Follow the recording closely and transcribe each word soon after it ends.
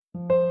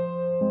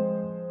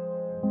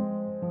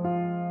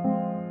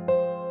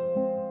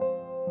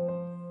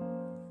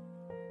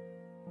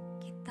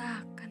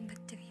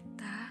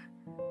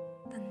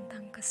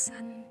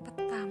kesan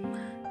pertama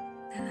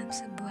dalam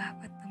sebuah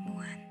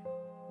pertemuan.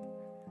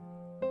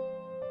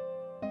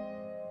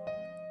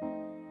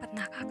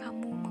 Pernahkah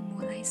kamu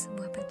memulai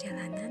sebuah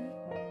perjalanan?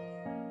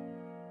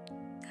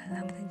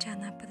 Dalam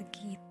rencana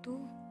pergi itu,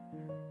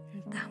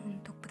 entah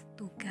untuk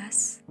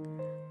bertugas,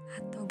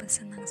 atau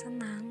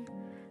bersenang-senang,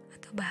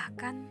 atau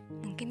bahkan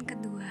mungkin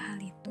kedua hal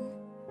itu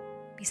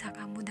bisa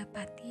kamu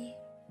dapati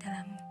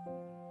dalam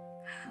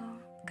hal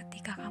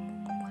ketika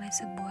kamu memulai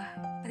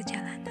sebuah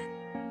perjalanan.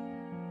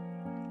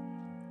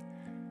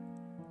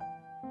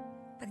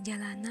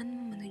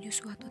 Perjalanan menuju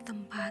suatu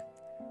tempat,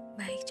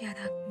 baik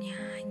jaraknya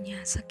hanya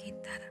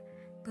sekitar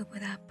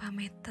beberapa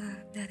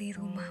meter dari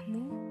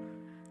rumahmu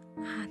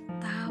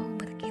atau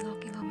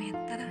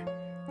berkilo-kilometer,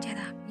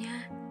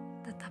 jaraknya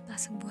tetaplah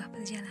sebuah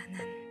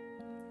perjalanan.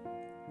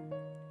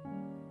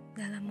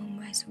 Dalam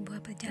memulai sebuah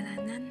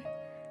perjalanan,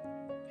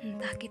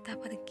 entah kita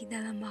pergi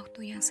dalam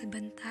waktu yang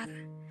sebentar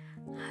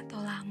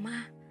atau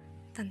lama,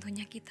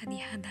 tentunya kita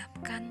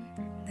dihadapkan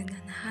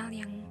dengan hal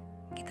yang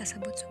kita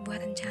sebut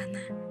sebuah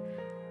rencana.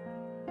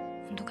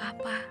 Untuk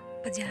apa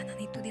perjalanan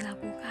itu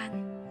dilakukan?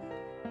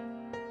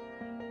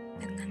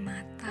 Dengan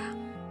matang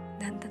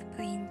dan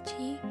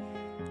terperinci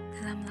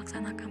dalam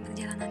melaksanakan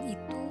perjalanan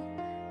itu,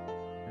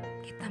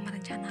 kita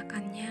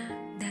merencanakannya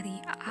dari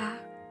A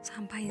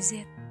sampai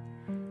Z.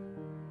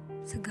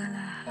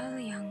 Segala hal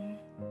yang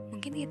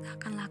mungkin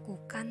kita akan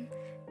lakukan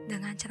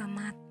dengan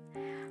cermat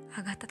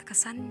agar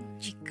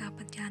terkesan jika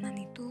perjalanan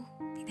itu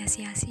tidak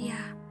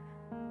sia-sia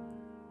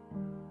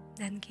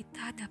dan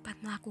kita dapat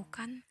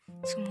melakukan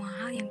semua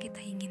hal yang kita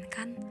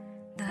inginkan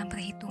dalam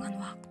perhitungan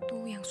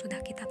waktu yang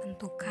sudah kita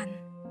tentukan.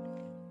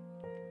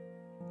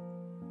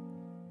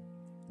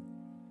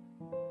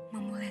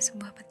 Memulai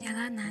sebuah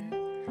perjalanan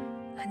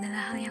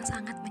adalah hal yang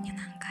sangat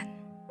menyenangkan.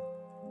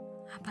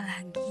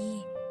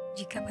 Apalagi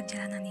jika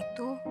perjalanan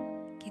itu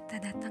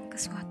kita datang ke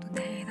suatu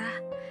daerah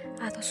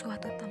atau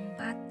suatu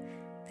tempat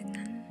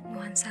dengan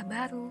nuansa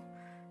baru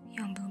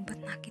yang belum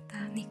pernah kita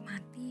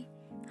nikmati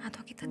atau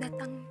kita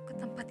datang ke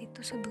tempat itu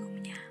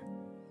sebelumnya.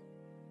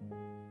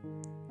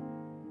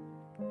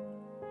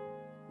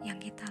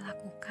 Yang kita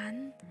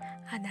lakukan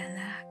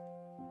adalah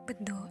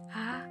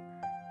berdoa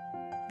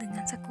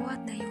dengan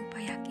sekuat daya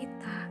upaya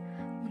kita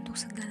untuk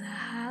segala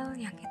hal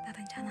yang kita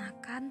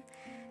rencanakan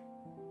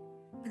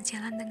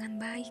berjalan dengan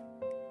baik.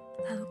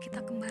 Lalu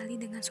kita kembali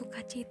dengan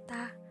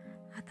sukacita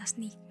atas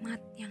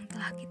nikmat yang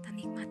telah kita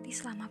nikmati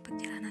selama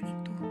perjalanan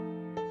itu.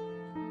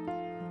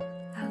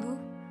 Lalu,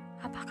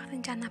 apakah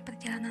rencana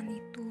perjalanan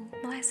itu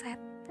meleset?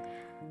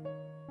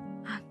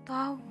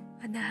 Atau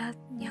ada hal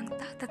yang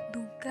tak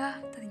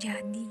terduga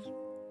terjadi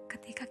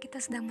ketika kita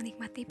sedang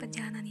menikmati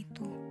perjalanan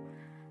itu?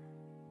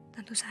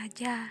 Tentu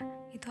saja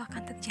itu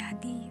akan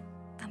terjadi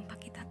tanpa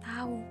kita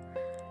tahu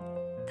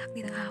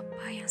takdir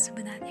apa yang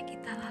sebenarnya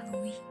kita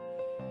lalui.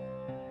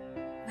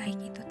 Baik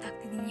itu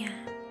takdirnya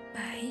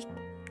baik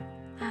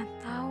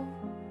atau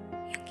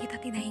yang kita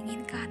tidak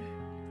inginkan.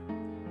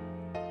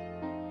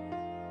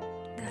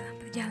 Dalam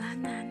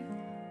perjalanan,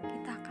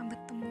 kita akan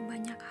bertemu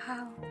banyak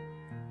hal.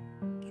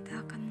 Kita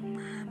akan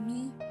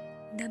memahami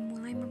dan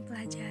mulai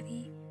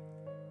mempelajari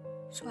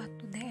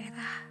suatu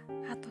daerah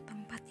atau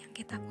tempat yang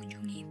kita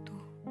kunjungi itu.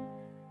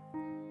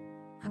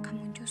 Akan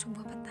muncul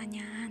sebuah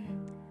pertanyaan,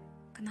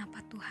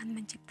 kenapa Tuhan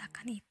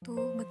menciptakan itu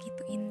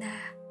begitu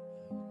indah?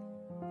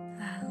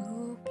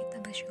 Lalu kita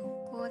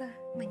bersyukur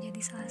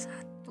menjadi salah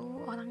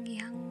satu orang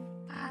yang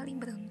paling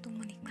beruntung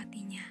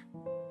menikmatinya.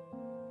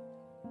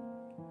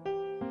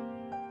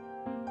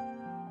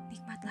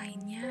 Nikmat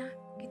lainnya,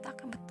 kita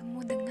akan bertemu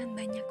dengan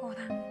banyak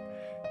orang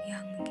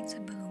yang mungkin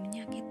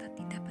sebelumnya kita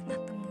tidak pernah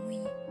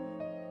temui.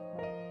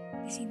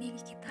 Di sini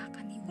kita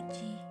akan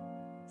diuji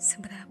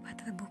seberapa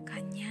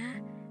terbukanya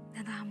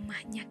dan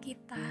ramahnya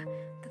kita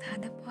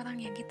terhadap orang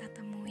yang kita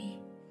temui.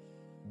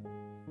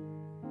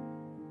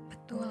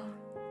 Betul,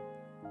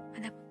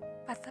 ada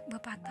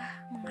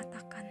pepatah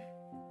mengatakan,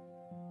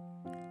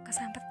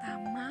 kesan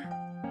pertama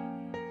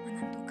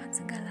menentukan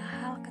segala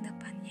hal ke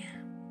depannya.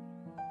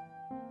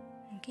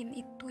 Mungkin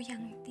itu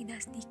yang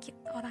tidak sedikit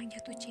orang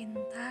jatuh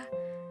cinta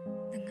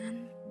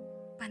dengan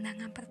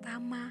pandangan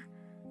pertama,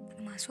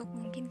 termasuk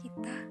mungkin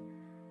kita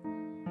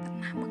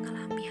pernah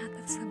mengalami hal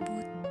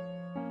tersebut.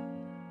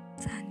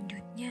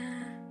 Selanjutnya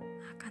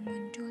akan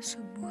muncul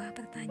sebuah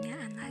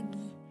pertanyaan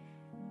lagi.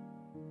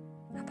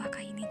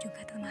 Apakah ini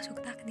juga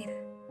termasuk takdir?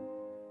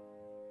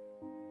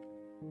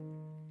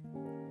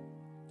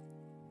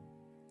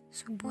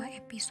 Sebuah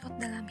episode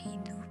dalam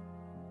hidup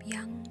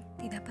yang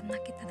tidak pernah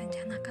kita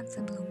rencanakan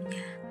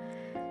sebelumnya,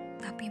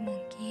 tapi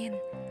mungkin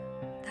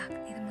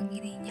takdir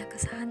mengiringnya ke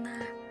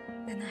sana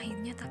dan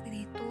akhirnya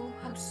takdir itu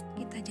harus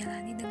kita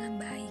jalani dengan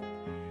baik,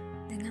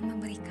 dengan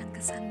memberikan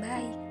kesan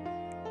baik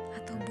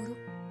atau buruk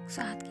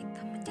saat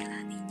kita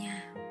menjalaninya.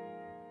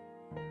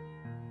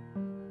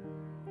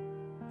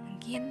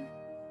 Mungkin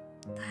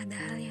tak ada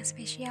hal yang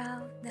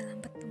spesial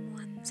dalam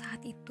pertemuan saat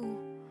itu,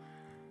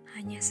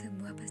 hanya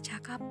sebuah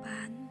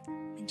percakapan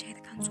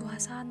mencairkan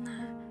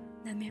suasana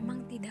dan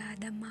memang tidak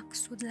ada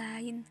maksud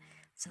lain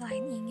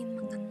selain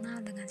ingin mengenal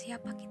dengan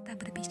siapa kita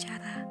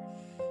berbicara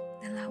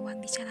dan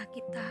lawan bicara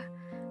kita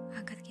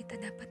agar kita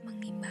dapat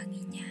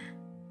mengimbanginya.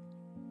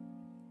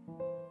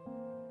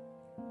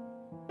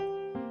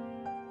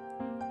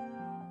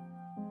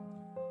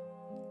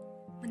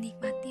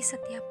 Menikmati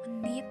setiap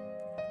menit,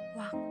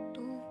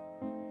 waktu,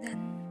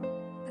 dan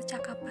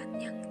percakapan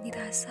yang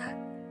dirasa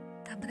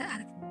tak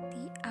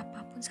berarti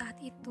apapun saat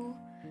itu,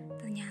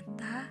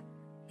 ternyata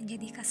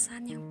menjadi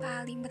kesan yang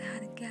paling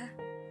berharga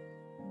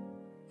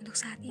untuk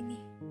saat ini.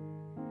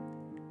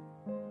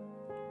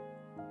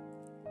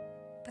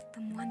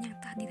 Pertemuan yang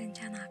tak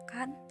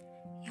direncanakan,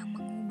 yang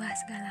mengubah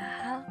segala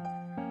hal,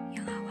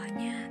 yang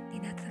awalnya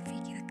tidak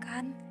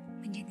terfikirkan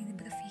menjadi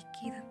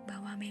berpikir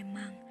bahwa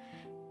memang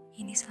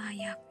ini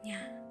selayaknya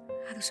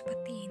harus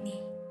seperti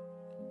ini.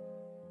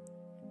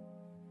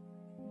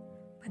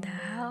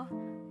 Padahal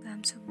dalam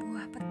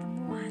sebuah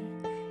pertemuan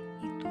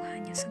itu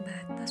hanya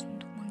sebatas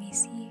untuk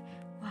mengisi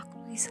waktu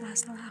di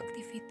sela-sela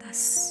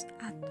aktivitas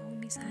atau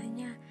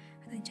misalnya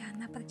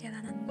rencana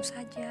perjalananmu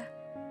saja.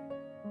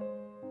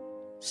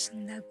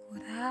 Senda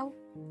gurau,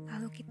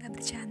 lalu kita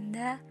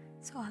bercanda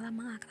seolah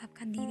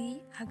mengakrabkan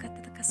diri agar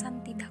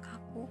terkesan tidak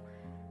kaku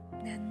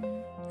dan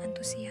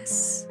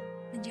antusias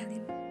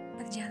menjalin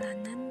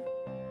perjalanan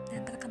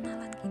dan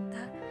perkenalan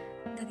kita.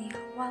 Dari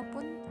awal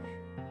pun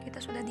kita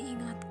sudah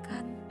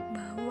diingatkan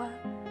bahwa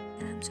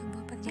dalam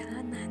sebuah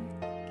perjalanan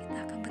kita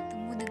akan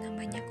bertemu dengan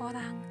banyak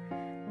orang.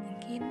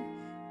 Mungkin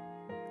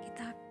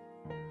kita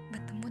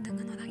bertemu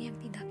dengan orang yang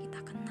tidak kita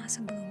kenal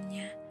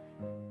sebelumnya.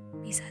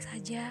 Bisa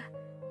saja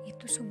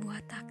itu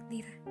sebuah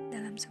takdir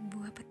dalam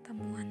sebuah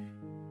pertemuan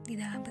di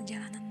dalam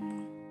perjalananmu.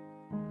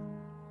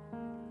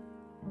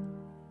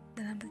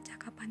 Dalam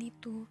percakapan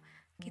itu,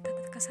 kita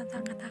terkesan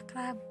sangat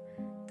akrab.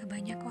 Tak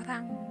banyak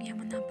orang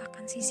yang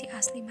menampakkan sisi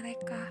asli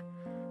mereka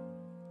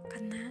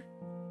karena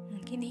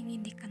mungkin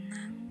ingin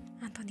dikenang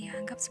atau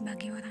dianggap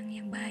sebagai orang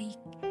yang baik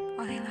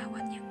oleh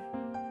lawan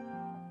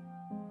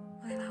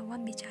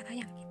bicara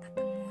yang kita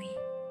temui.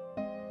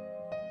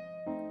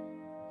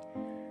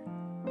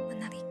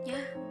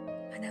 Menariknya,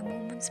 ada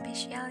momen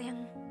spesial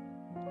yang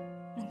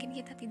mungkin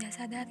kita tidak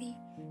sadari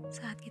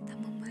saat kita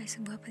memulai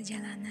sebuah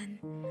perjalanan.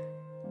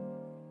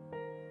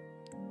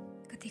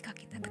 Ketika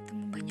kita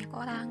bertemu banyak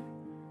orang,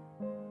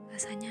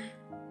 rasanya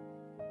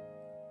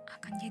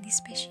akan jadi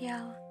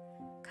spesial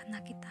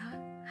karena kita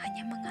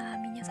hanya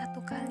mengalaminya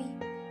satu kali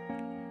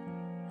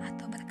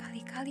atau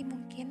berkali-kali.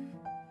 Mungkin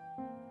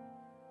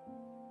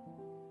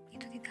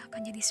itu tidak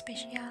akan jadi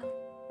spesial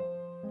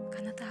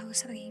karena terlalu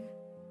sering.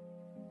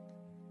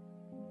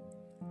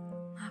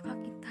 Maka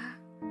kita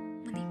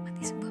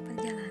menikmati sebuah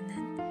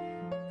perjalanan,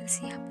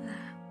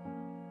 bersiaplah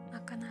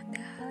akan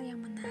ada hal yang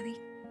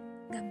menarik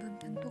dan belum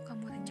tentu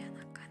kamu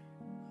rencanakan.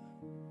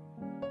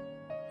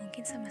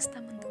 Mungkin semesta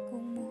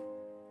mendukungmu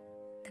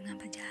dengan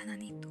perjalanan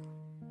itu.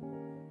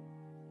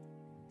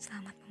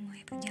 Selamat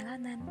memulai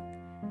perjalanan,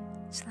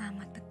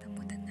 selamat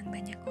bertemu dengan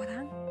banyak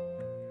orang.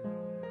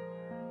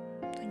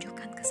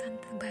 Tunjukkan kesan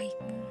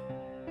terbaikmu,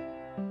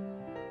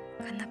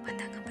 karena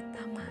pandangan